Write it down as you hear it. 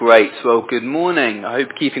Great. Well, good morning. I hope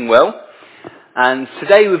you're keeping well. And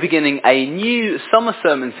today we're beginning a new summer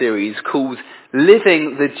sermon series called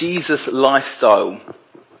Living the Jesus Lifestyle.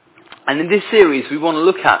 And in this series we want to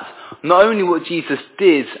look at not only what Jesus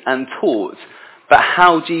did and taught, but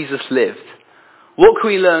how Jesus lived. What can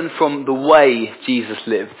we learn from the way Jesus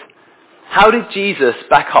lived? How did Jesus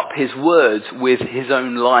back up his words with his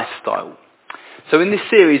own lifestyle? So in this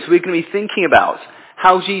series we're going to be thinking about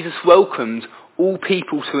how Jesus welcomed all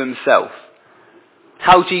people to himself,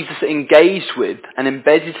 how Jesus engaged with and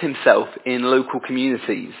embedded himself in local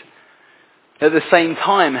communities. At the same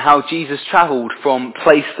time, how Jesus travelled from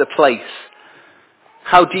place to place,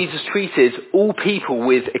 how Jesus treated all people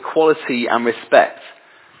with equality and respect,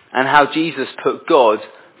 and how Jesus put God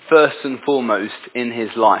first and foremost in his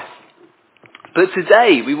life. But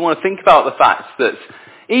today we want to think about the fact that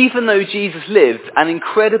even though Jesus lived an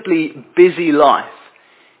incredibly busy life,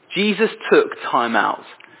 Jesus took time out.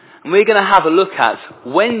 And we're going to have a look at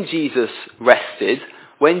when Jesus rested,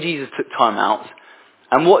 when Jesus took time out,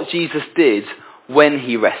 and what Jesus did when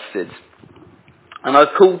he rested. And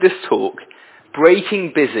I've called this talk,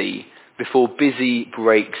 Breaking Busy Before Busy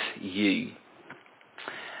Breaks You.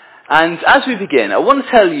 And as we begin, I want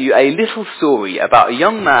to tell you a little story about a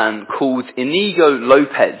young man called Inigo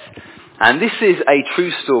Lopez. And this is a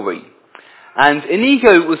true story. And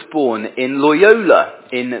Inigo was born in Loyola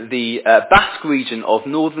in the Basque region of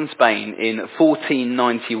northern Spain in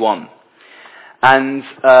 1491. And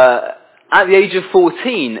at the age of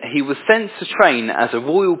 14, he was sent to train as a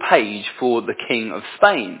royal page for the King of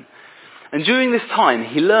Spain. And during this time,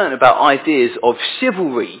 he learned about ideas of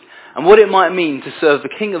chivalry and what it might mean to serve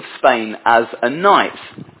the King of Spain as a knight.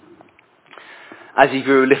 As he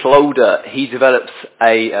grew a little older, he developed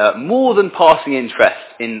a more than passing interest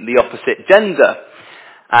in the opposite gender.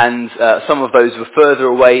 And some of those were further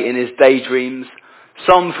away in his daydreams.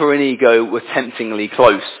 Some for Inigo were temptingly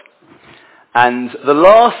close. And the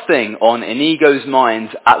last thing on Inigo's mind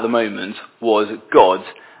at the moment was God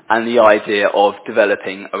and the idea of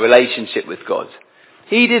developing a relationship with God.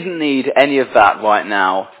 He didn't need any of that right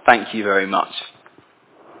now, thank you very much.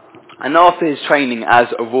 And after his training as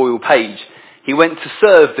a royal page, he went to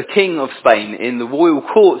serve the King of Spain in the royal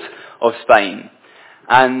court of Spain.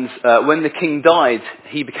 And when the king died,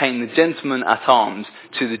 he became the gentleman at arms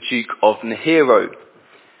to the Duke of Najero.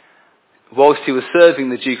 Whilst he was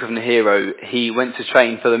serving the Duke of Najero, he went to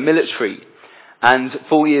train for the military. And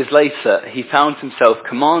 4 years later, he found himself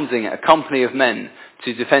commanding a company of men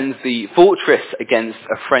to defend the fortress against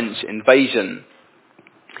a French invasion.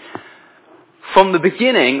 From the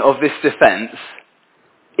beginning of this defence,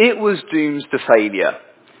 it was doomed to failure,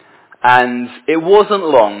 and it wasn't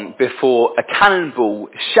long before a cannonball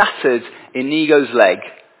shattered Inigo's leg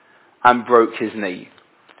and broke his knee.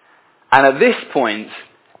 And at this point,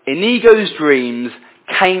 Inigo's dreams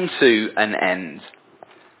came to an end.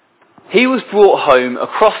 He was brought home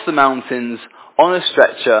across the mountains on a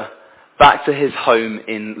stretcher back to his home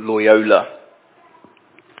in Loyola.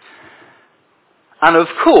 And of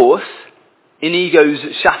course, Inigo's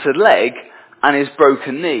shattered leg and his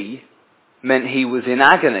broken knee meant he was in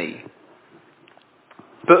agony.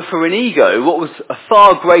 But for Inigo, what was a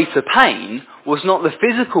far greater pain was not the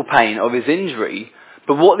physical pain of his injury,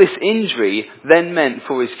 but what this injury then meant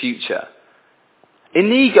for his future.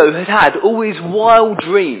 Inigo had had all these wild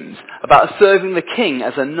dreams about serving the king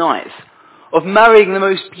as a knight, of marrying the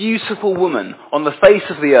most beautiful woman on the face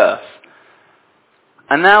of the earth.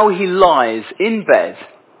 And now he lies in bed,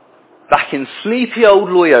 back in sleepy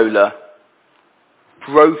old Loyola,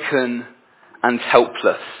 broken and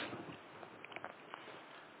helpless.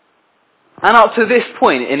 And up to this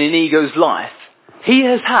point in Inigo's life, he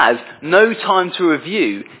has had no time to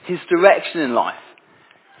review his direction in life.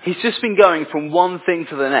 He's just been going from one thing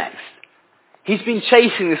to the next. He's been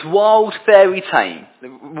chasing this wild fairy tale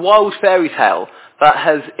that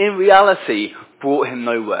has in reality brought him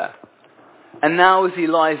nowhere. And now as he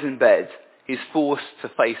lies in bed, he's forced to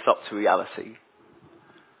face up to reality.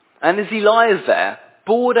 And as he lies there,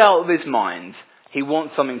 bored out of his mind, he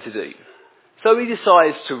wants something to do. So he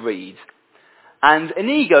decides to read. And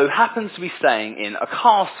Inigo happens to be staying in a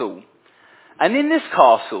castle. And in this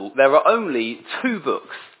castle, there are only two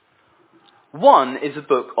books. One is a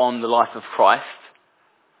book on the life of Christ,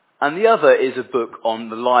 and the other is a book on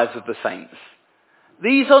the lives of the saints.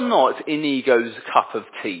 These are not Inigo's cup of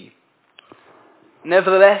tea.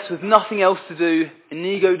 Nevertheless, with nothing else to do,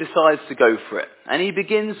 Inigo decides to go for it, and he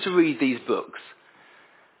begins to read these books.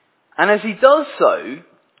 And as he does so,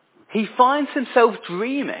 he finds himself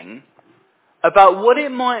dreaming about what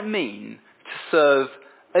it might mean to serve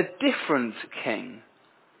a different king.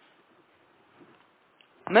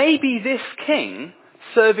 maybe this king,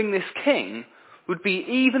 serving this king, would be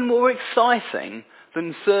even more exciting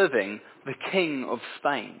than serving the King of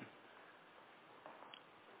Spain.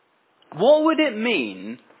 What would it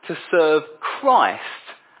mean to serve Christ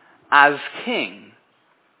as king?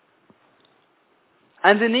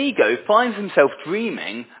 And Inigo finds himself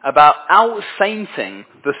dreaming about out-sainting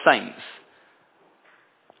the saints.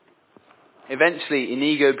 Eventually,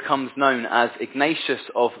 Inigo becomes known as Ignatius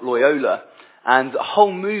of Loyola, and a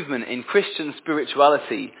whole movement in Christian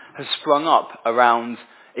spirituality has sprung up around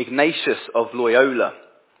Ignatius of Loyola.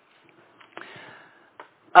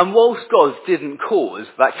 And whilst God didn't cause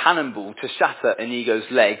that cannonball to shatter Inigo's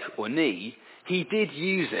leg or knee, he did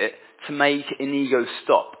use it to make Inigo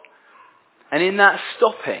stop. And in that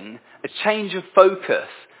stopping, a change of focus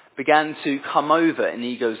began to come over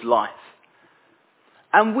Inigo's life.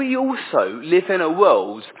 And we also live in a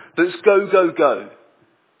world that's go, go, go.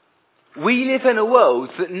 We live in a world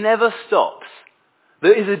that never stops,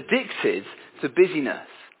 that is addicted to busyness.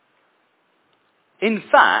 In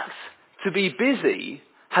fact, to be busy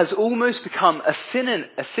has almost become a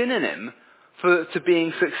synonym to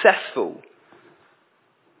being successful.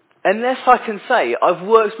 Unless I can say, I've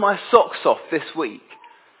worked my socks off this week,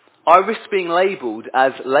 I risk being labelled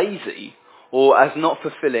as lazy or as not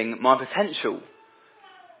fulfilling my potential.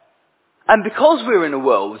 And because we're in a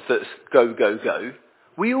world that's go, go, go,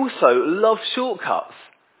 we also love shortcuts.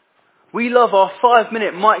 We love our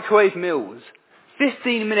 5-minute microwave meals,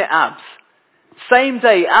 15-minute abs, same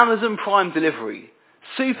day Amazon Prime delivery,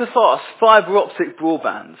 super fast fibre optic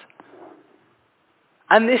broadband.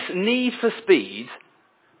 And this need for speed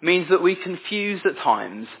means that we confuse at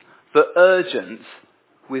times the urgent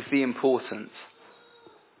with the important.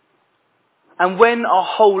 And when our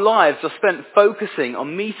whole lives are spent focusing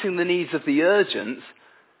on meeting the needs of the urgent,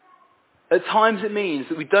 at times it means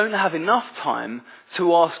that we don't have enough time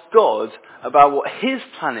to ask God about what His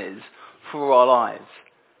plan is for our lives.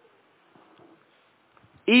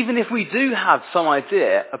 Even if we do have some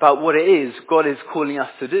idea about what it is God is calling us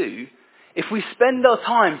to do, if we spend our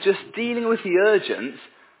time just dealing with the urgent,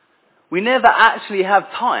 we never actually have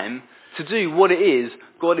time to do what it is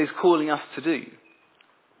God is calling us to do.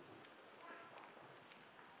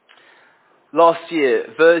 Last year,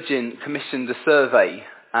 Virgin commissioned a survey,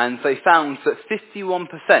 and they found that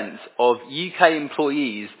 51% of UK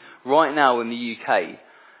employees right now in the UK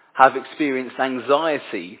have experienced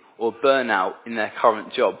anxiety or burnout in their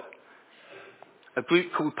current job. A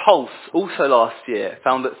group called Pulse also last year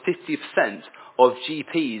found that 50% of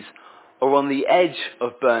GPs are on the edge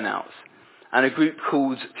of burnout. And a group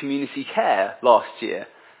called Community Care last year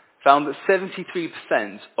found that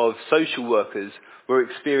 73% of social workers were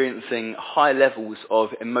experiencing high levels of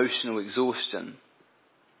emotional exhaustion.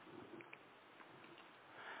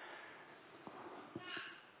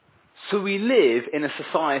 So we live in a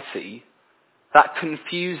society that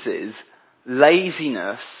confuses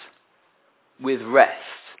laziness with rest.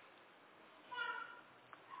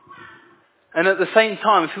 And at the same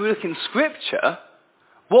time, if we look in Scripture,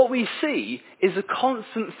 what we see is a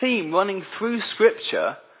constant theme running through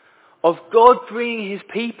Scripture of God bringing His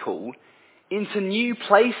people into new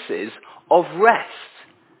places of rest.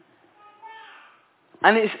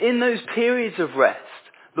 And it's in those periods of rest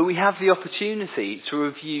that we have the opportunity to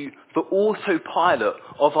review the autopilot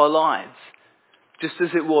of our lives, just as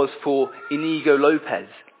it was for Inigo Lopez.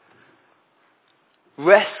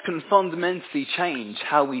 Rest can fundamentally change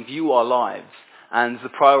how we view our lives and the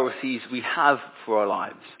priorities we have for our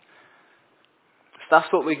lives. So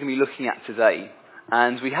that's what we're going to be looking at today.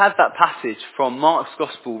 And we had that passage from Mark's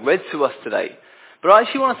Gospel read to us today. But I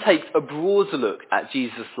actually want to take a broader look at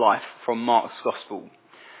Jesus' life from Mark's Gospel.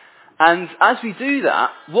 And as we do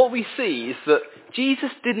that, what we see is that Jesus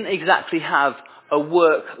didn't exactly have a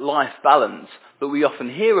work-life balance that we often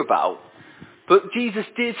hear about, but Jesus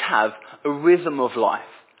did have a rhythm of life.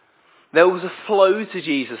 There was a flow to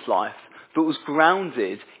Jesus' life that was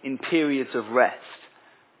grounded in periods of rest.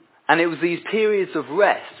 And it was these periods of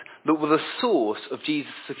rest that were the source of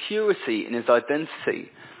Jesus' security in his identity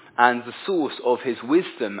and the source of his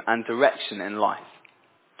wisdom and direction in life.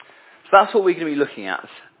 So that's what we're going to be looking at.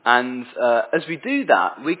 And as we do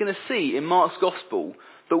that, we're going to see in Mark's Gospel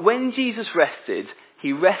that when Jesus rested,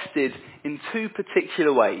 he rested in two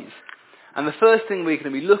particular ways. And the first thing we're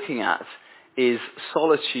going to be looking at is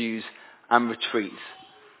solitude and retreat.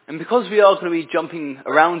 And because we are going to be jumping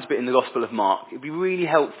around a bit in the Gospel of Mark, it would be really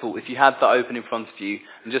helpful if you had that open in front of you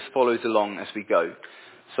and just followed along as we go.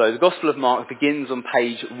 So the Gospel of Mark begins on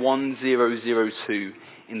page 1002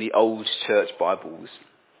 in the Old Church Bibles.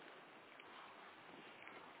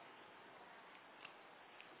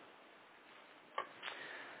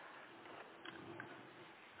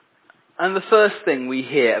 And the first thing we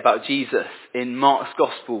hear about Jesus in Mark's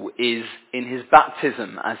Gospel is in his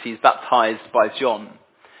baptism as he's baptized by John.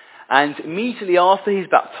 And immediately after he's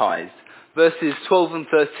baptized, verses 12 and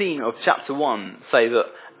 13 of chapter 1 say that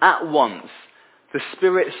at once the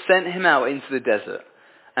Spirit sent him out into the desert,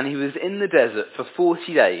 and he was in the desert for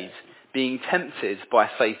 40 days being tempted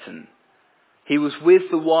by Satan. He was with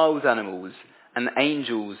the wild animals, and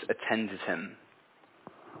angels attended him.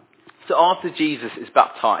 So after Jesus is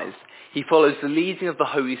baptized, he follows the leading of the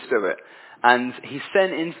Holy Spirit, and he's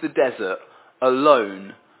sent into the desert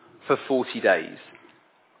alone for 40 days.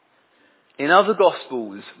 In other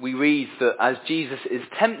Gospels, we read that as Jesus is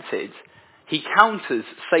tempted, he counters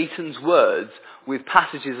Satan's words with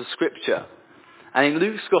passages of Scripture. And in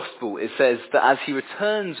Luke's Gospel, it says that as he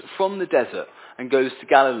returns from the desert and goes to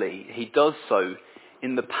Galilee, he does so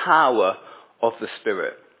in the power of the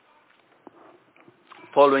Spirit.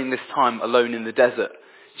 Following this time alone in the desert,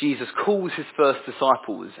 Jesus calls his first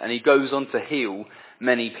disciples and he goes on to heal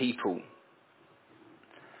many people.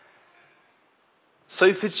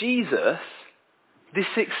 So for Jesus, this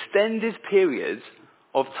extended period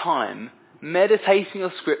of time, meditating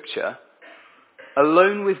on Scripture,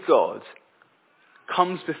 alone with God,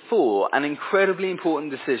 comes before an incredibly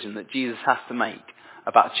important decision that Jesus has to make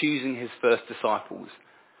about choosing his first disciples,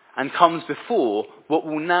 and comes before what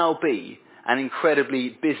will now be an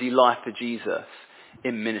incredibly busy life for Jesus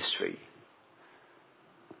in ministry.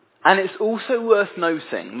 And it's also worth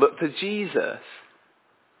noting that for Jesus,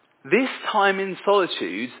 this time in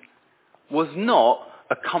solitude was not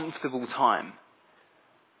a comfortable time.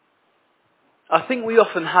 I think we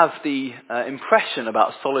often have the impression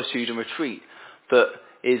about solitude and retreat that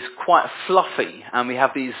is quite fluffy, and we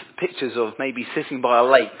have these pictures of maybe sitting by a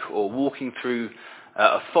lake or walking through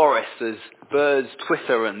a forest as birds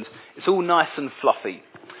twitter, and it's all nice and fluffy.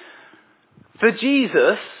 For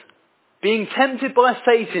Jesus, being tempted by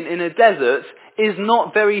Satan in a desert is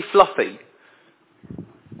not very fluffy.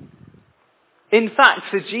 In fact,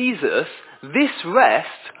 for Jesus, this rest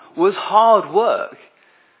was hard work.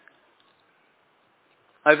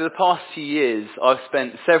 Over the past few years, I've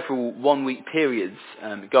spent several one-week periods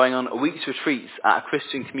going on a week's retreats at a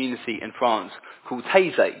Christian community in France called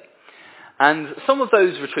Taizé. And some of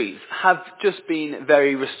those retreats have just been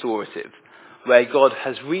very restorative, where God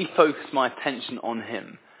has refocused my attention on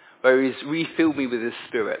him, where he's refilled me with his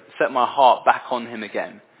Spirit, set my heart back on him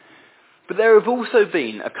again. But there have also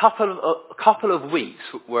been a couple of weeks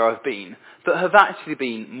where I've been that have actually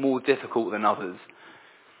been more difficult than others.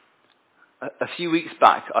 A few weeks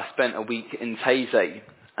back, I spent a week in Taizé,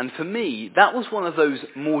 and for me, that was one of those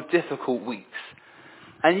more difficult weeks.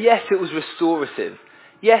 And yes, it was restorative.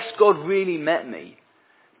 Yes, God really met me.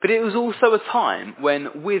 But it was also a time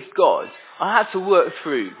when, with God, I had to work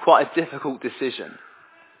through quite a difficult decision.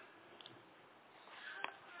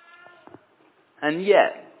 And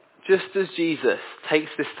yet, just as Jesus takes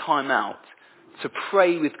this time out to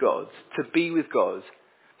pray with God, to be with God,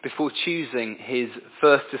 before choosing his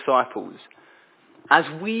first disciples, as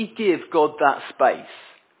we give God that space,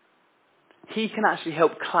 he can actually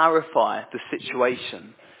help clarify the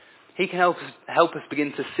situation. He can help us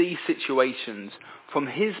begin to see situations from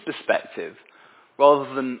his perspective,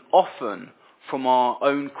 rather than often from our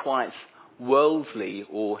own quite worldly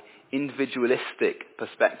or individualistic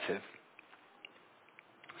perspective.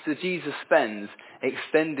 So Jesus spends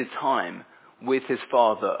extended time with his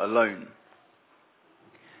Father alone.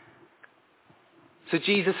 So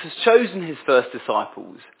Jesus has chosen his first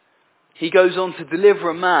disciples. He goes on to deliver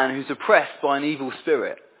a man who's oppressed by an evil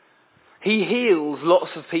spirit. He heals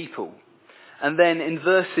lots of people. And then in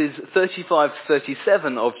verses 35 to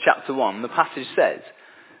 37 of chapter 1, the passage says,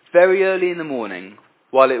 very early in the morning,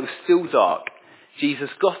 while it was still dark, Jesus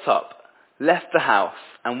got up, left the house,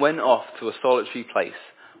 and went off to a solitary place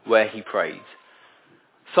where he prayed.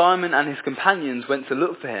 Simon and his companions went to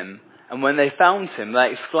look for him, and when they found him,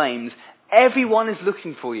 they exclaimed, "Everyone is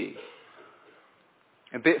looking for you."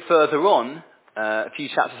 A bit further on, a few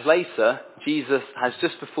chapters later, Jesus has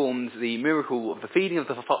just performed the miracle of the feeding of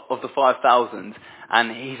the 5,000,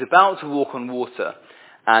 and he's about to walk on water.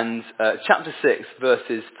 And chapter 6,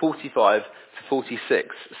 verses 45 to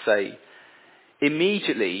 46 say,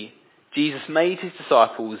 immediately Jesus made his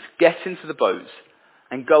disciples get into the boat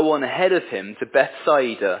and go on ahead of him to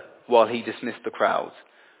Bethsaida while he dismissed the crowd.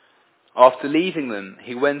 After leaving them,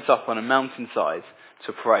 he went up on a mountainside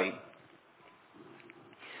to pray.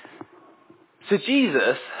 So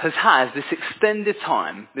Jesus has had this extended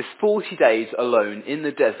time, this 40 days alone in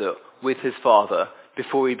the desert with his Father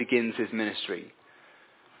before he begins his ministry.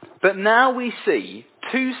 But now we see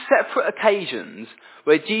two separate occasions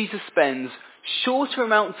where Jesus spends shorter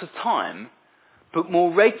amounts of time, but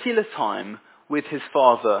more regular time with his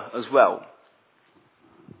Father as well.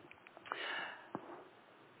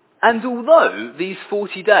 And although these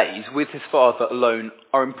 40 days with his Father alone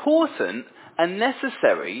are important and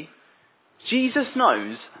necessary, Jesus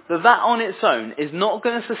knows that that on its own is not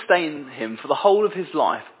going to sustain him for the whole of his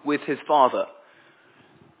life with his Father.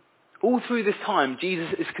 All through this time,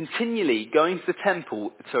 Jesus is continually going to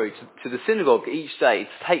to the synagogue each day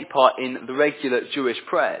to take part in the regular Jewish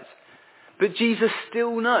prayers. But Jesus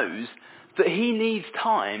still knows that he needs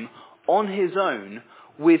time on his own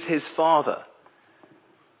with his Father.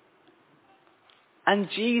 And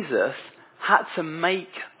Jesus had to make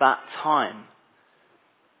that time.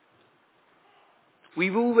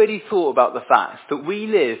 We've already thought about the fact that we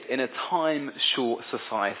live in a time-short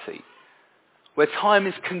society, where time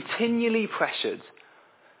is continually pressured.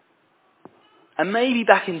 And maybe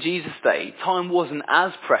back in Jesus' day, time wasn't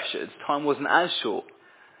as pressured, time wasn't as short.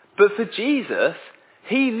 But for Jesus,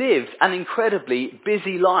 he lived an incredibly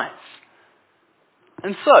busy life.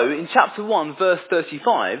 And so, in chapter 1, verse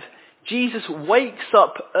 35, Jesus wakes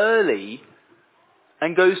up early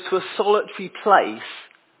and goes to a solitary place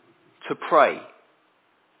to pray.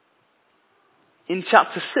 In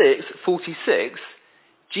chapter 6, 46,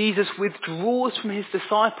 Jesus withdraws from his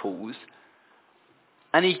disciples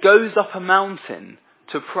and he goes up a mountain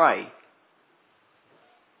to pray.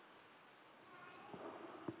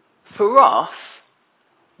 For us,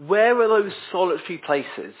 where are those solitary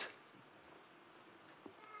places?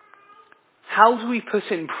 How do we put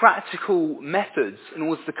in practical methods in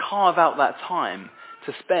order to carve out that time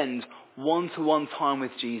to spend one-to-one time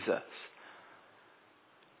with Jesus?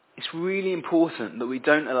 It's really important that we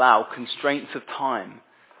don't allow constraints of time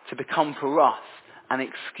to become for us an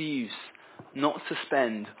excuse not to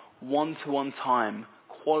spend one-to-one time,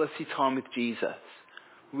 quality time with Jesus,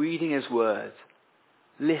 reading his word,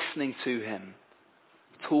 listening to him,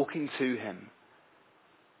 talking to him.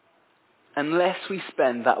 Unless we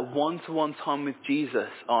spend that one-to-one time with Jesus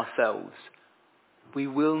ourselves, we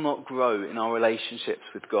will not grow in our relationships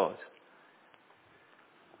with God.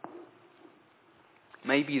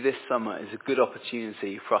 Maybe this summer is a good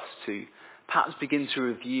opportunity for us to perhaps begin to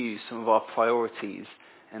review some of our priorities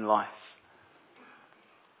in life.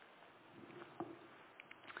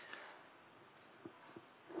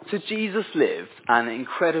 So Jesus lived an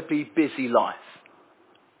incredibly busy life.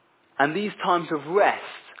 And these times of rest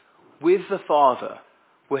with the Father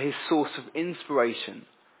were his source of inspiration.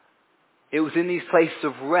 It was in these places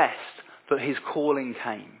of rest that his calling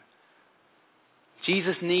came.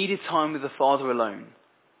 Jesus needed time with the Father alone,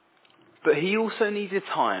 but he also needed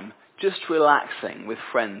time just relaxing with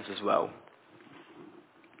friends as well.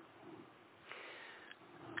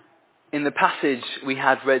 In the passage we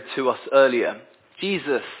had read to us earlier,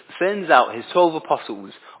 Jesus sends out his 12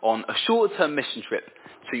 apostles on a short-term mission trip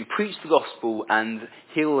to preach the gospel and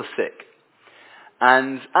heal the sick.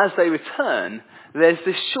 And as they return, there's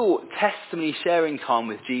this short testimony sharing time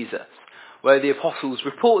with Jesus, where the apostles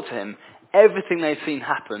report to him everything they've seen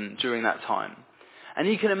happen during that time. And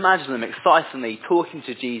you can imagine them excitedly talking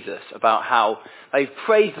to Jesus about how they've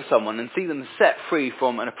prayed for someone and see them set free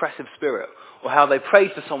from an oppressive spirit, or how they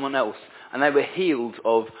prayed for someone else and they were healed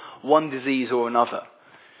of one disease or another.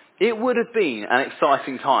 It would have been an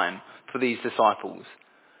exciting time for these disciples.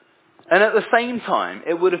 And at the same time,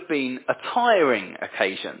 it would have been a tiring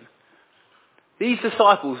occasion. These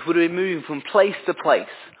disciples would have been moving from place to place,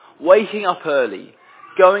 waking up early,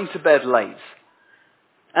 going to bed late.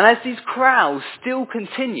 And as these crowds still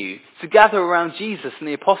continue to gather around Jesus and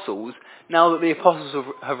the apostles, now that the apostles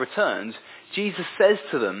have returned, Jesus says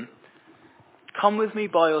to them, "Come with me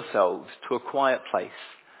by yourselves to a quiet place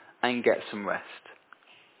and get some rest."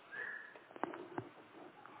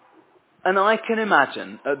 And I can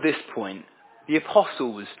imagine at this point, the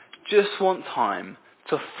apostles just want time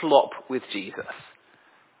to flop with Jesus.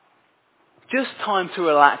 Just time to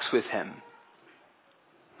relax with him.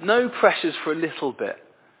 No pressures for a little bit.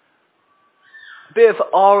 A bit of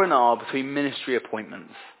R&R between ministry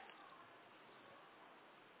appointments.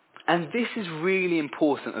 And this is really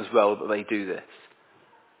important as well that they do this.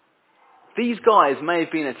 These guys may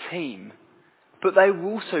have been a team, but they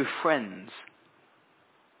were also friends.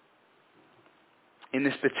 In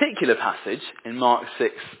this particular passage, in Mark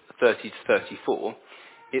 6:30-34,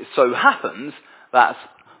 it so happens that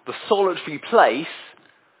the solitary place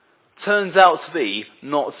turns out to be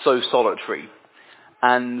not so solitary.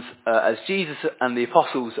 And as Jesus and the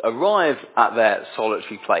apostles arrive at their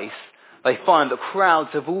solitary place, they find that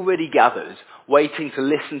crowds have already gathered, waiting to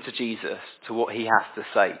listen to Jesus, to what he has to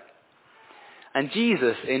say. And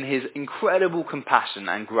Jesus, in his incredible compassion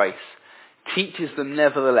and grace, teaches them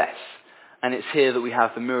nevertheless. And it's here that we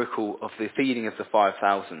have the miracle of the feeding of the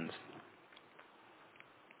 5,000.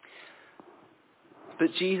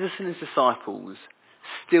 But Jesus and his disciples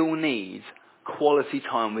still need quality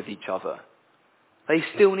time with each other. They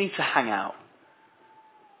still need to hang out.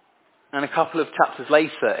 And a couple of chapters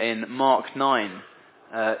later in Mark 9,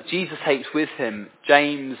 Jesus takes with him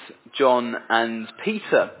James, John and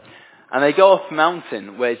Peter. And they go off the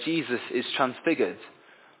mountain where Jesus is transfigured.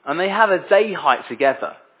 And they have a day hike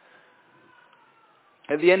together.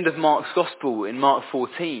 At the end of Mark's Gospel, in Mark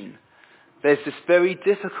 14, there's this very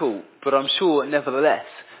difficult, but I'm sure nevertheless,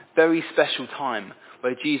 very special time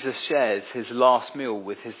where Jesus shares his last meal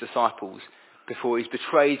with his disciples before he's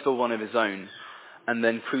betrayed by one of his own and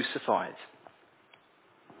then crucified.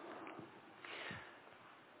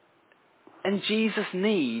 And Jesus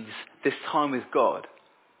needs this time with God,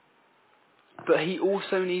 but he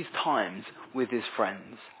also needs times with his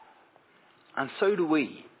friends. And so do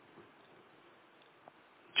we.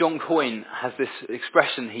 John Coyne has this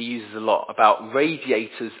expression he uses a lot about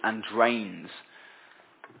radiators and drains.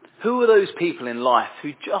 Who are those people in life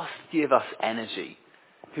who just give us energy,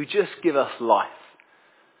 who just give us life?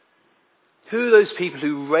 Who are those people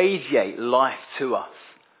who radiate life to us?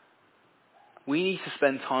 We need to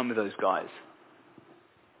spend time with those guys.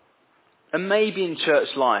 And maybe in church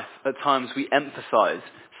life, at times we emphasize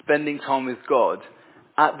spending time with God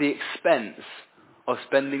at the expense of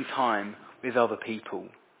spending time with other people.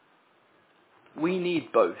 We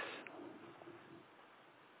need both.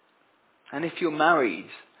 And if you're married,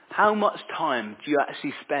 how much time do you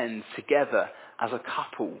actually spend together as a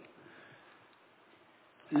couple?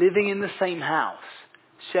 Living in the same house,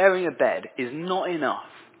 sharing a bed is not enough.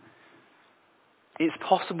 It's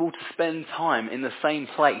possible to spend time in the same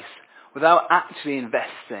place without actually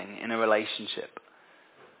investing in a relationship.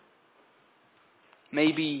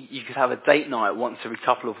 Maybe you could have a date night once every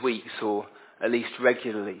couple of weeks or at least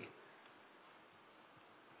regularly.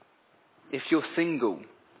 If you're single,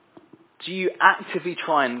 do you actively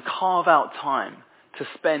try and carve out time to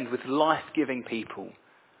spend with life-giving people?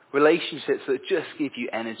 Relationships that just give you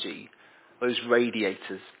energy, those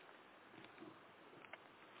radiators.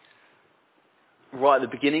 Right at the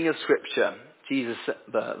beginning of Scripture, Jesus,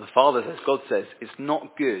 the Father says, God says, it's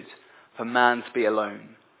not good for man to be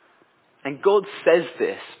alone. And God says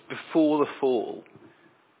this before the fall.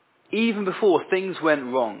 Even before things went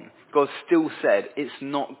wrong, God still said it's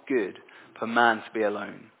not good for man to be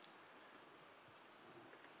alone.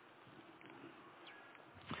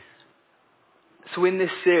 So in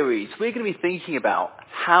this series, we're going to be thinking about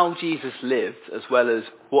how Jesus lived as well as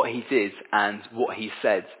what he did and what he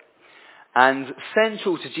said. And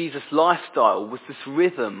central to Jesus' lifestyle was this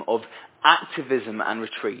rhythm of activism and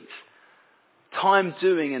retreat. Time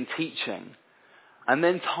doing and teaching. And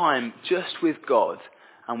then time just with God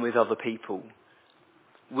and with other people.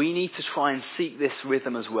 We need to try and seek this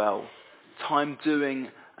rhythm as well. Time doing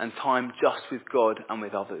and time just with God and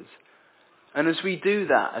with others. And as we do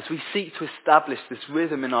that, as we seek to establish this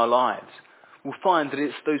rhythm in our lives, we'll find that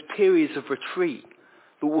it's those periods of retreat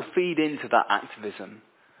that will feed into that activism.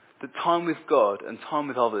 That time with God and time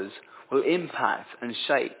with others will impact and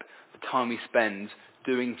shape the time we spend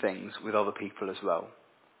doing things with other people as well.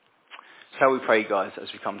 Shall we pray, guys, as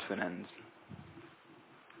we come to an end?